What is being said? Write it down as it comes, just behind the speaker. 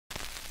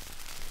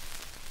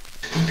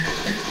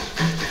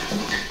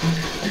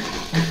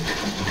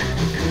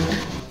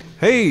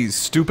Hey,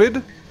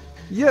 stupid!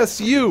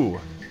 Yes, you!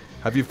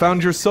 Have you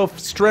found yourself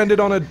stranded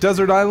on a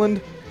desert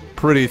island?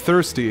 Pretty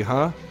thirsty,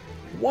 huh?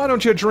 Why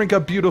don't you drink a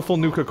beautiful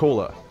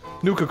Nuka-Cola?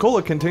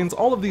 Nuka-Cola contains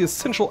all of the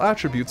essential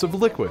attributes of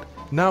liquid,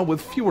 now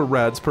with fewer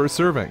rads per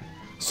serving.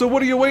 So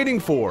what are you waiting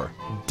for?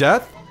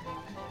 Death?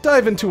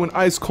 Dive into an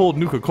ice-cold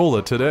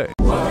Nuka-Cola today.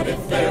 What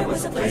if there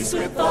was a place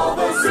with all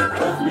the zip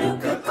of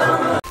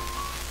Nuka-Cola?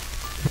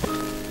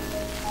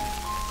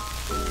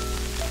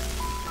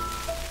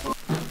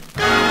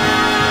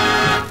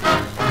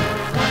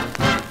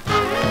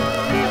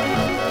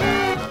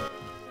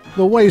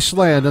 The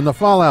Wasteland in the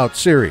Fallout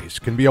series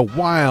can be a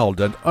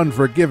wild and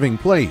unforgiving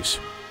place.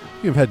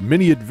 You've had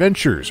many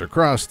adventures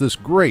across this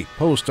great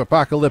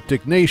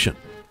post-apocalyptic nation,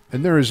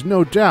 and there is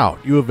no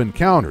doubt you have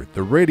encountered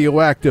the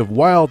radioactive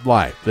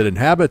wildlife that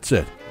inhabits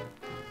it.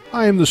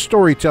 I am the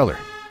Storyteller,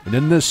 and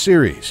in this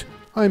series,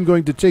 I am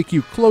going to take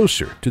you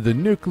closer to the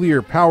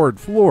nuclear-powered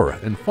flora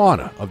and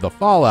fauna of the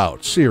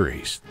Fallout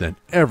series than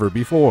ever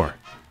before.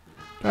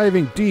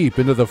 Diving deep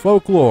into the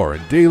folklore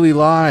and daily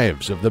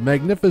lives of the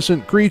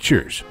magnificent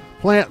creatures,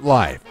 plant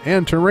life,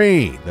 and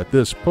terrain that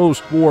this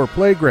post-war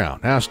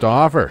playground has to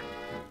offer.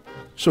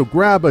 So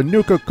grab a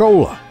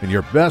Nuka-Cola and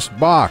your best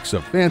box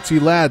of Fancy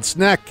Lad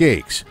snack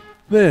cakes.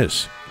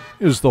 This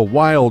is the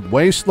Wild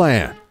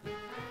Wasteland.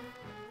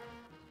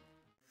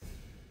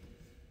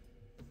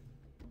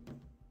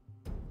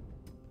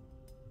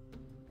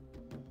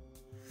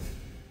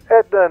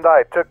 Edna and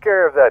I took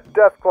care of that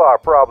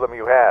deathclaw problem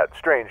you had,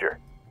 stranger.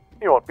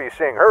 You won't be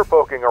seeing her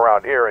poking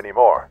around here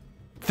anymore.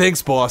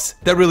 Thanks, boss.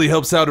 That really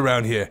helps out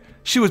around here.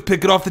 She was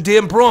picking off the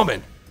damn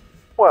Brahmin.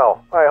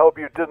 Well, I hope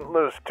you didn't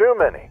lose too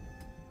many.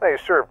 They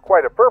serve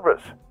quite a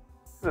purpose.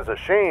 It is a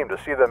shame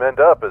to see them end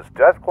up as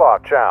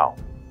deathclaw chow.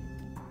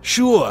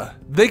 Sure,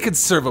 they could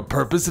serve a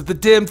purpose if the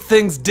damn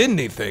things did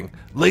anything.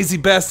 Lazy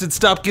bastards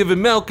stopped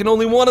giving milk and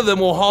only one of them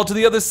will haul to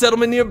the other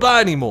settlement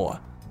nearby anymore.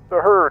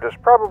 The herd is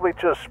probably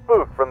just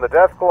spooked from the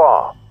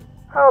deathclaw.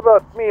 How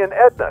about me and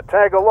Edna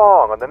tag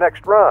along on the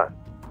next run?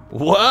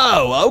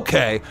 Wow,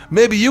 okay.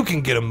 Maybe you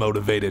can get them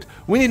motivated.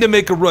 We need to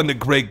make a run to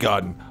Great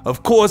Garden.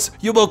 Of course,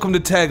 you're welcome to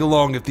tag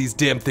along if these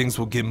damn things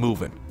will get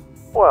moving.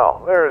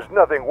 Well, there's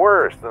nothing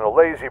worse than a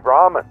lazy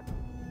Brahmin.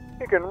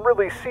 You can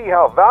really see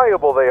how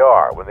valuable they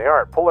are when they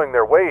aren't pulling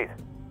their weight.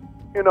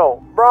 You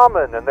know,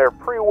 Brahmin and their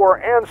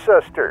pre-war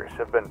ancestors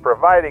have been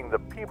providing the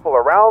people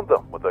around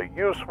them with a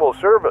useful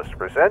service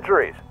for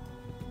centuries.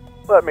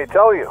 Let me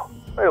tell you,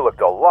 they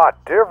looked a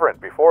lot different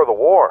before the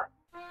war.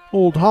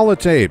 Old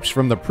holotapes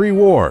from the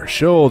pre-war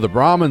show the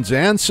Brahmin's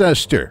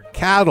ancestor,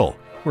 cattle,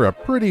 were a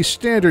pretty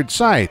standard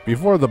sight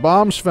before the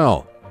bombs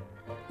fell.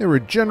 They were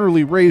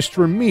generally raised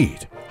for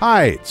meat,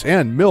 hides,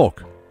 and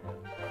milk.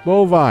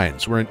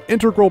 Bovines were an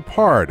integral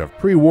part of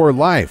pre-war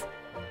life,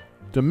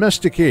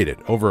 domesticated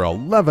over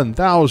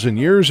 11,000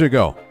 years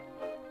ago.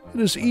 It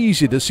is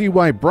easy to see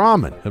why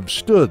Brahmin have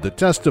stood the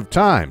test of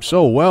time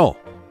so well.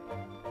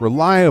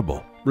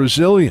 Reliable,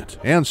 resilient,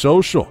 and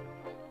social.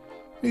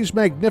 These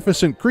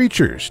magnificent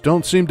creatures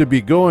don't seem to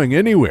be going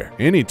anywhere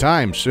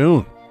anytime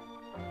soon.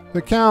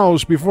 The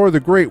cows before the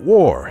Great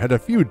War had a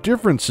few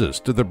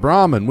differences to the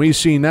Brahmin we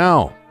see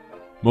now,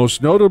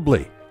 most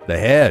notably the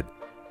head,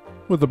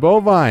 with the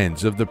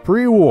bovines of the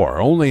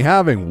pre-war only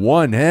having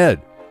one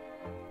head.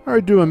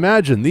 Hard to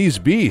imagine these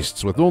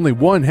beasts with only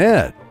one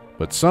head,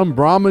 but some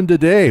Brahmin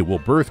today will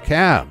birth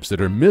calves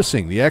that are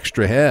missing the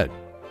extra head.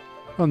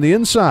 On the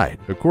inside,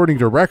 according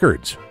to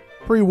records,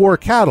 pre-war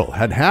cattle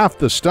had half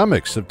the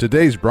stomachs of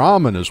today's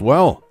Brahmin as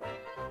well,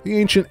 the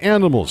ancient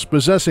animals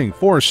possessing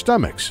 4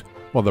 stomachs,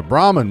 while the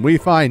Brahmin we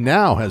find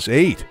now has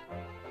 8.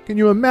 Can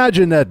you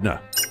imagine,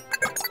 Edna?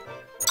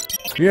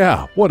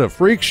 Yeah, what a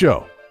freak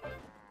show.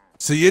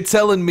 So you're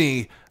telling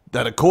me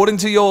that according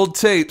to your old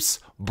tapes,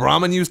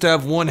 Brahmin used to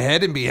have one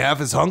head and be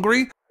half as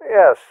hungry?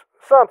 Yes,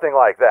 something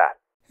like that.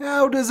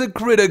 How does a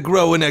critter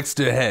grow an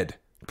extra head?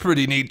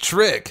 Pretty neat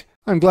trick.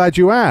 I'm glad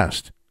you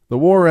asked. The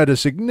war had a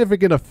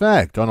significant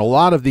effect on a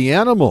lot of the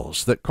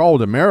animals that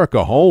called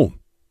America home.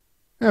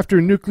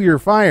 After nuclear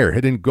fire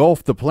had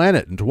engulfed the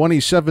planet in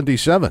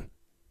 2077,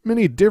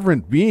 many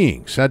different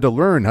beings had to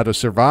learn how to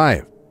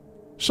survive.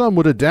 Some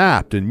would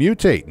adapt and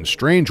mutate in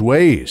strange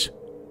ways.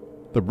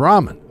 The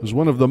Brahmin is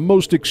one of the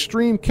most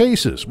extreme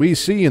cases we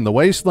see in the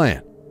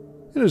wasteland.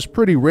 It is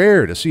pretty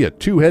rare to see a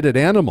 2-headed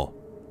animal.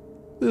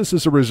 This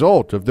is a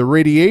result of the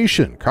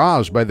radiation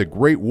caused by the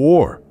Great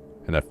War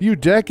and a few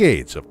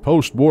decades of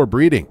post-war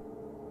breeding.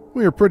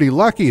 We are pretty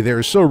lucky they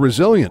are so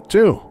resilient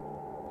too.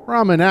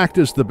 Brahmin act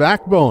as the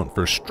backbone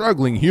for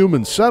struggling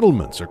human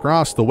settlements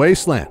across the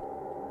wasteland.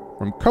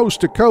 From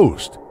coast to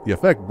coast, the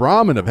effect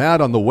Brahmin have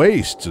had on the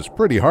wastes is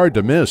pretty hard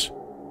to miss,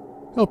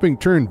 helping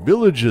turn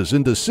villages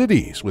into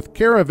cities with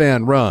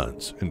caravan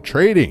runs and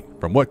trading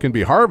from what can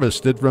be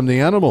harvested from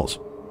the animals.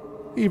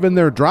 Even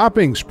their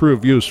droppings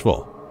prove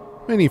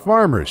useful, many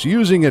farmers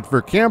using it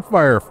for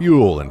campfire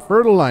fuel and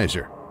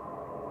fertilizer.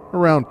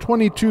 Around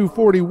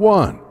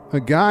 2241, a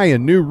guy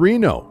in New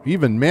Reno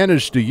even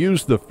managed to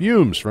use the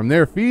fumes from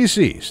their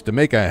feces to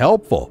make a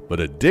helpful but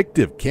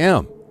addictive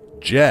chem,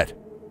 jet.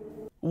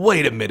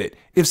 Wait a minute.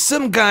 If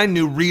some guy in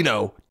New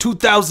Reno,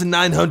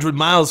 2,900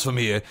 miles from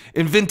here,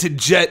 invented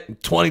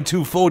jet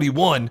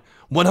 2241,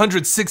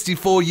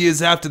 164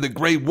 years after the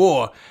Great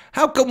War,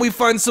 how come we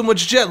find so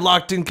much jet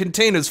locked in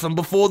containers from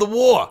before the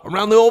war,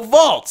 around the old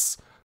vaults?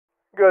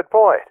 Good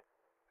point.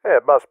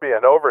 It must be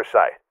an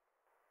oversight.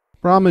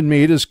 Brahmin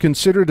meat is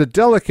considered a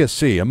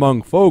delicacy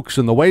among folks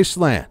in the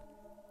wasteland,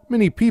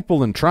 many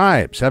people and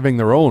tribes having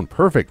their own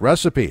perfect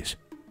recipes.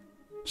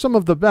 Some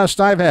of the best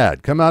I've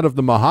had come out of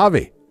the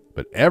Mojave,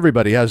 but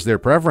everybody has their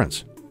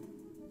preference.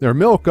 Their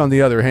milk, on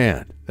the other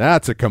hand,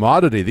 that's a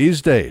commodity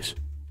these days.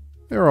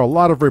 There are a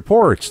lot of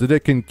reports that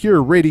it can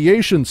cure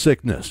radiation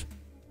sickness,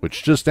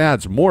 which just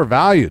adds more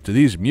value to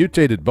these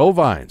mutated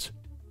bovines.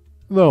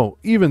 Though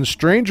even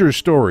stranger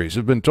stories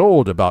have been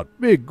told about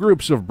big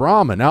groups of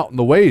Brahmin out in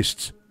the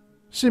wastes,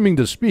 seeming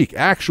to speak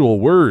actual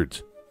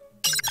words.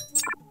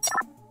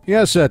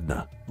 Yes,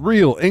 Edna,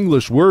 real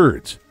English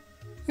words.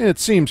 It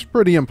seems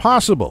pretty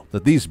impossible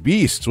that these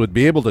beasts would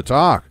be able to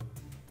talk.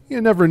 You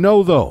never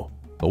know, though.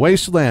 The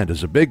wasteland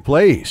is a big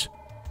place.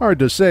 Hard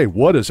to say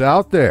what is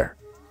out there.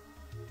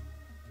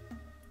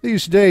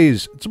 These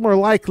days, it's more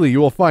likely you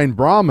will find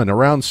Brahmin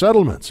around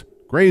settlements,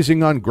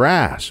 grazing on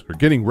grass or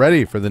getting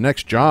ready for the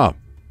next job.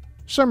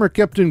 Some are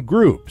kept in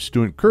groups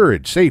to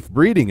encourage safe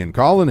breeding in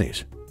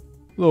colonies,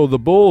 though the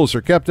bulls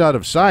are kept out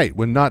of sight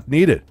when not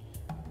needed.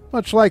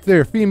 Much like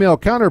their female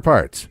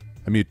counterparts,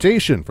 a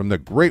mutation from the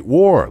Great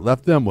War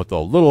left them with a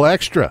little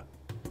extra.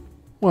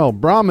 While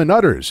Brahmin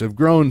udders have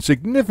grown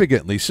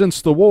significantly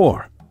since the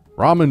war,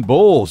 Brahmin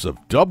bulls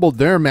have doubled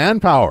their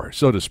manpower,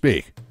 so to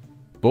speak.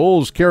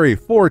 Bulls carry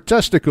 4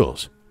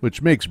 testicles,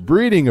 which makes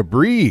breeding a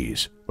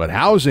breeze, but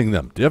housing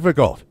them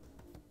difficult.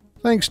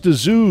 Thanks to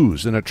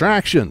zoos and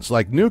attractions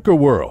like Nuka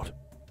World,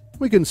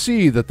 we can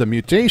see that the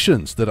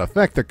mutations that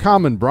affect the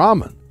common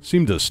Brahmin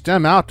seem to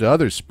stem out to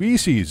other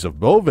species of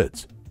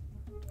bovids.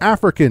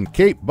 African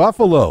Cape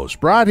buffaloes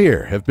brought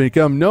here have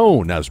become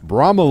known as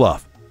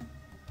Brahmaluf,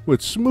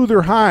 with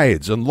smoother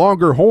hides and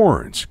longer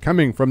horns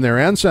coming from their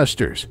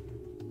ancestors.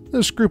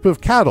 This group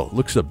of cattle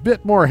looks a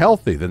bit more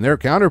healthy than their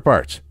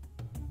counterparts.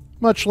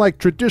 Much like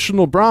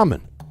traditional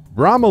Brahmin,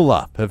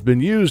 Brahmaluf have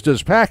been used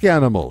as pack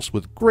animals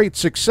with great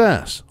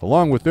success,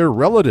 along with their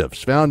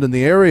relatives found in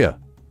the area.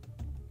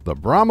 The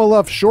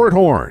Brahmaluf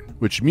shorthorn,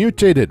 which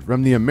mutated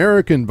from the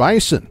American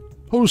bison,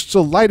 hosts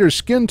a lighter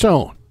skin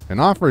tone and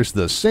offers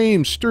the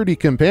same sturdy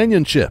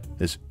companionship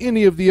as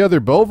any of the other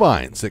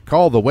bovines that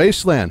call the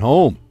wasteland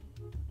home.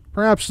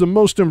 Perhaps the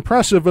most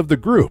impressive of the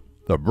group,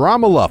 the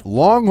Brahmaluf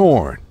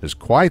longhorn, is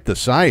quite the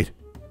sight.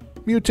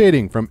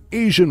 Mutating from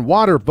Asian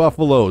water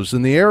buffaloes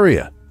in the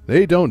area,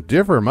 they don't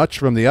differ much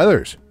from the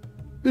others.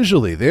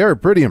 Visually, they are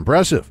pretty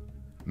impressive.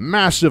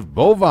 Massive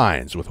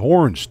bovines with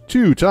horns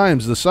 2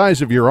 times the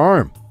size of your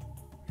arm.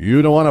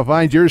 You don't want to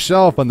find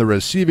yourself on the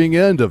receiving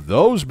end of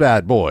those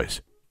bad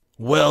boys.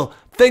 Well,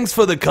 thanks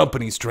for the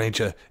company,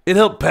 stranger. It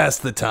helped pass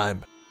the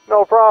time.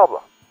 No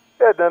problem.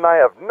 Edna and I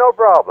have no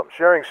problem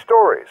sharing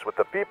stories with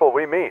the people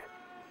we meet.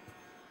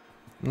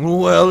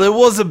 Well, it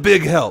was a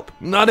big help.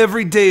 Not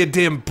every day a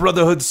damn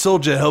Brotherhood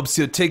soldier helps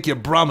you take your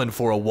Brahmin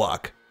for a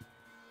walk.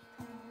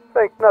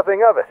 Think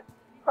nothing of it.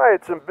 I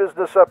had some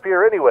business up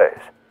here anyways.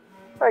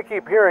 I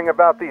keep hearing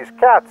about these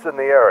cats in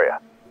the area.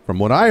 From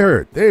what I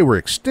heard, they were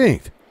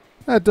extinct.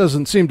 That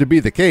doesn't seem to be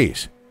the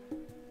case.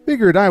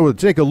 Figured I would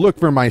take a look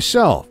for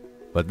myself,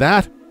 but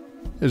that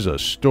is a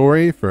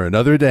story for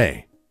another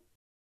day.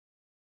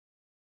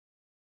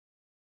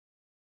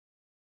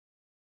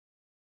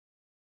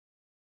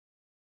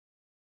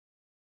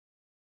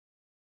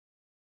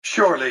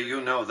 Surely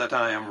you know that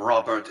I am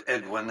Robert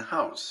Edwin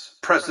House,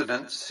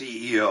 President,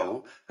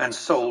 CEO, and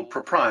sole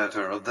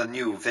proprietor of the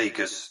New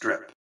Vegas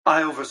Strip.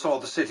 I oversaw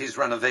the city's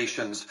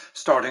renovations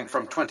starting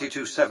from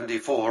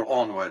 2274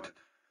 onward.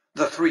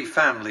 The 3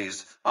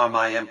 families are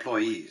my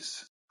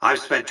employees. I've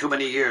spent too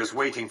many years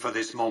waiting for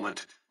this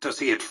moment to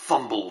see it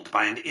fumbled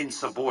by an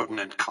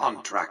insubordinate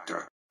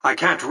contractor. I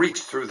can't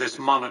reach through this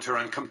monitor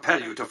and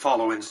compel you to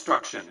follow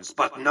instructions,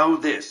 but know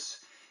this.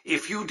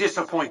 If you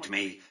disappoint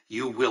me,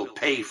 you will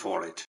pay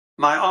for it.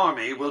 My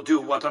army will do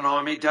what an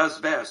army does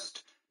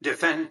best: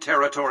 defend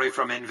territory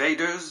from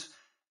invaders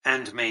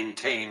and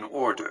maintain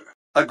order.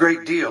 A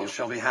great deal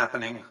shall be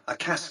happening, a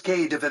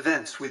cascade of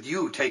events with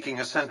you taking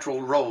a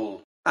central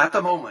role. At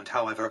the moment,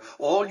 however,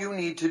 all you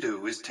need to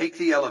do is take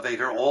the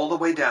elevator all the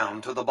way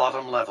down to the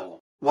bottom level.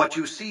 What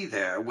you see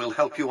there will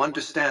help you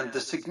understand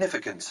the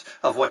significance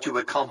of what you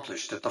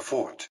accomplished at the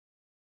fort.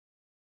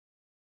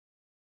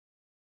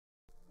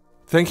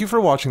 Thank you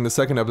for watching the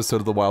second episode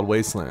of the Wild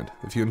Wasteland.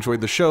 If you enjoyed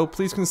the show,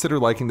 please consider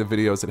liking the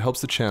videos. It helps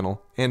the channel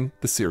and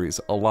the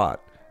series a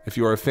lot. If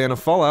you are a fan of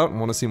Fallout and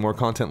want to see more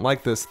content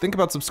like this, think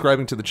about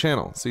subscribing to the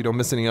channel so you don't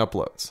miss any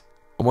uploads.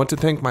 I want to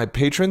thank my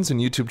patrons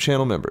and YouTube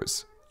channel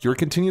members. Your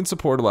continued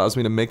support allows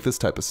me to make this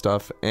type of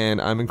stuff,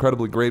 and I'm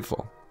incredibly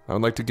grateful. I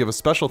would like to give a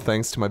special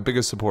thanks to my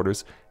biggest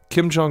supporters: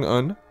 Kim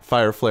Jong-un,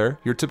 Fireflare,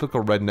 Your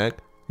Typical Redneck,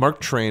 Mark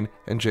Train,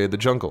 and Jay the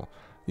Jungle.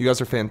 You guys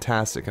are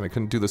fantastic, and I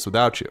couldn't do this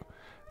without you.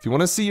 If you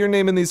want to see your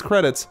name in these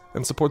credits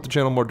and support the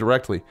channel more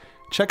directly,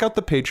 check out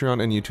the Patreon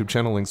and YouTube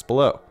channel links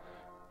below.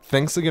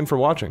 Thanks again for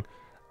watching.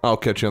 I'll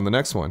catch you on the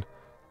next one.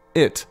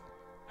 It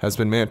has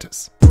been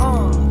Mantis.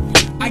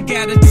 I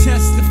gotta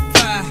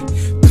testify.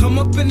 Come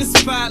up in the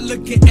spot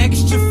looking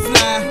extra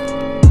fly.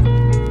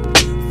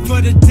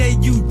 For the day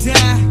you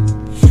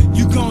die,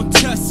 you gon'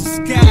 touch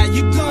the sky.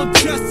 You gon'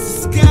 touch the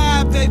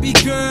sky, baby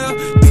girl.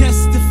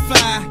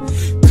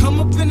 Testify. Come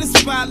up in the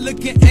spot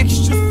looking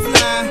extra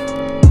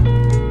fly.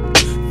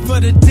 For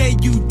the day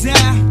you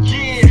die,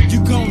 you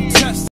gon' touch